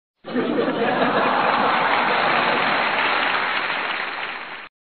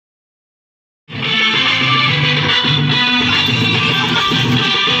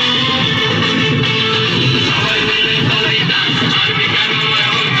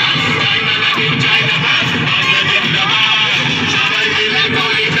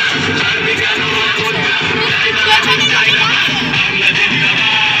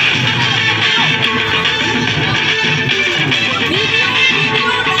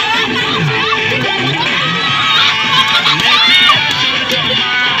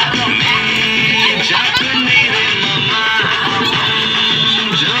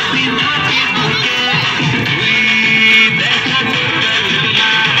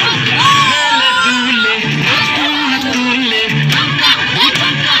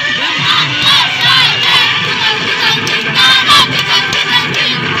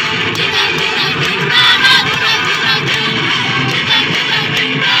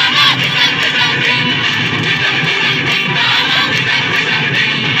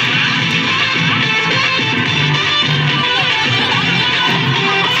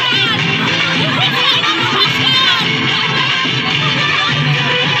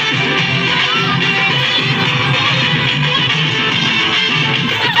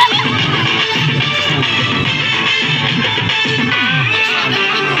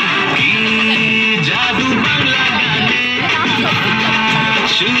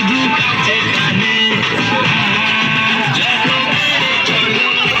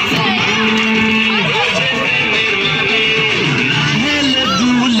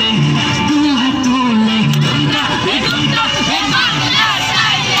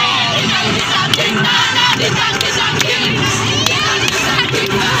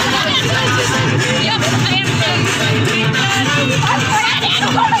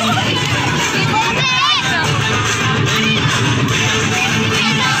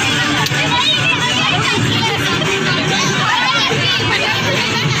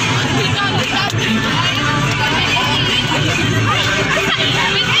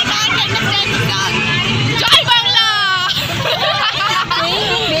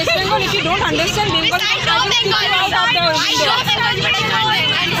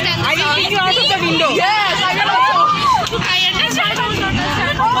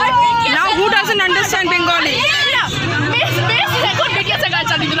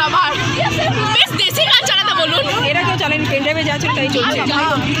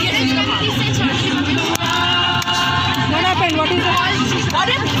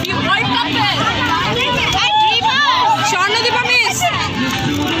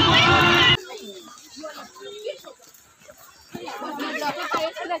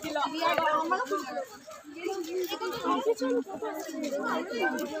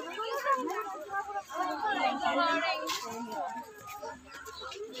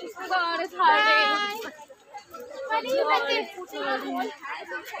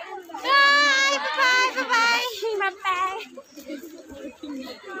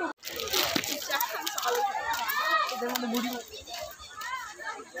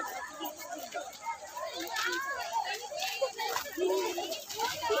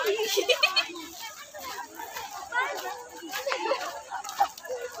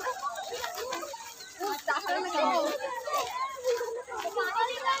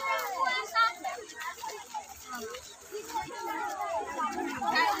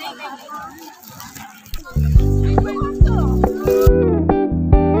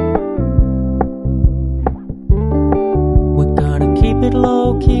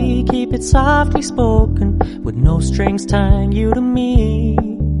Softly spoken, with no strings tying you to me.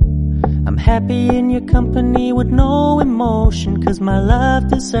 I'm happy in your company with no emotion, 'cause my love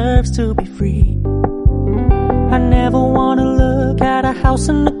deserves to be free. I never wanna look at a house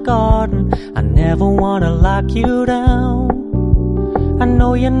in the garden, I never wanna lock you down. I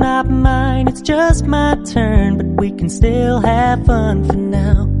know you're not mine, it's just my turn, but we can still have fun for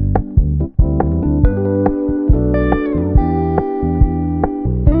now.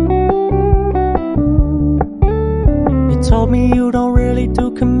 Told me you don't really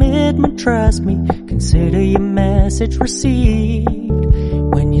do commitment, trust me, consider your message received.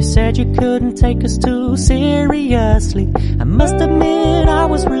 When you said you couldn't take us too seriously, I must admit I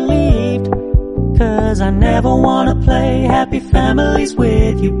was relieved. 'Cause I never wanna play happy families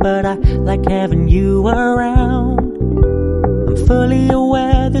with you, but I like having you around. I'm fully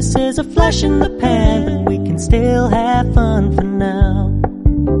aware this is a flash in the pan, but we can still have fun for now.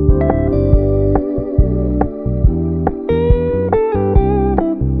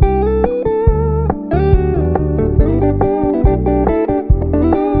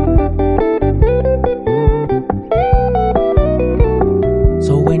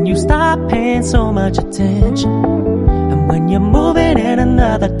 stop paying so much attention. And when you're moving in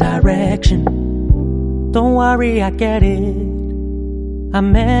another direction, don't worry, I get it. I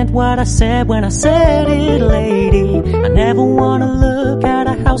meant what I said when I said it, lady. I never wanna look at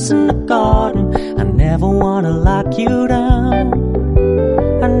a house in the garden. I never wanna lock you down.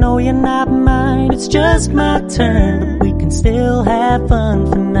 I know you're not mine, it's just my turn, but we can still have fun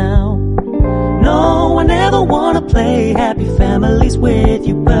for now. No, I never wanna play happy families with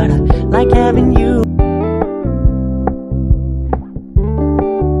you, but I like having you.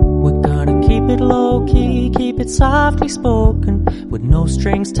 We're gonna keep it low-key, keep it softly spoken, with no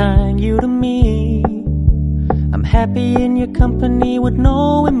strings tying you to me. I'm happy in your company with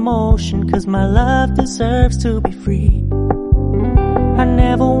no emotion, 'cause my love deserves to be free. I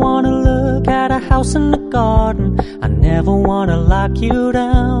never wanna look at a house in the garden. I never wanna lock you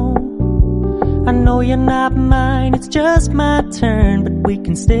down. I know you're not mine, it's just my turn, but we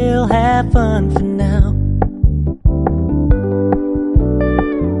can still have fun for now.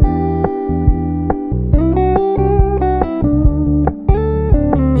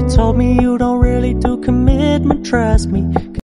 You told me you don't really do commitment, trust me.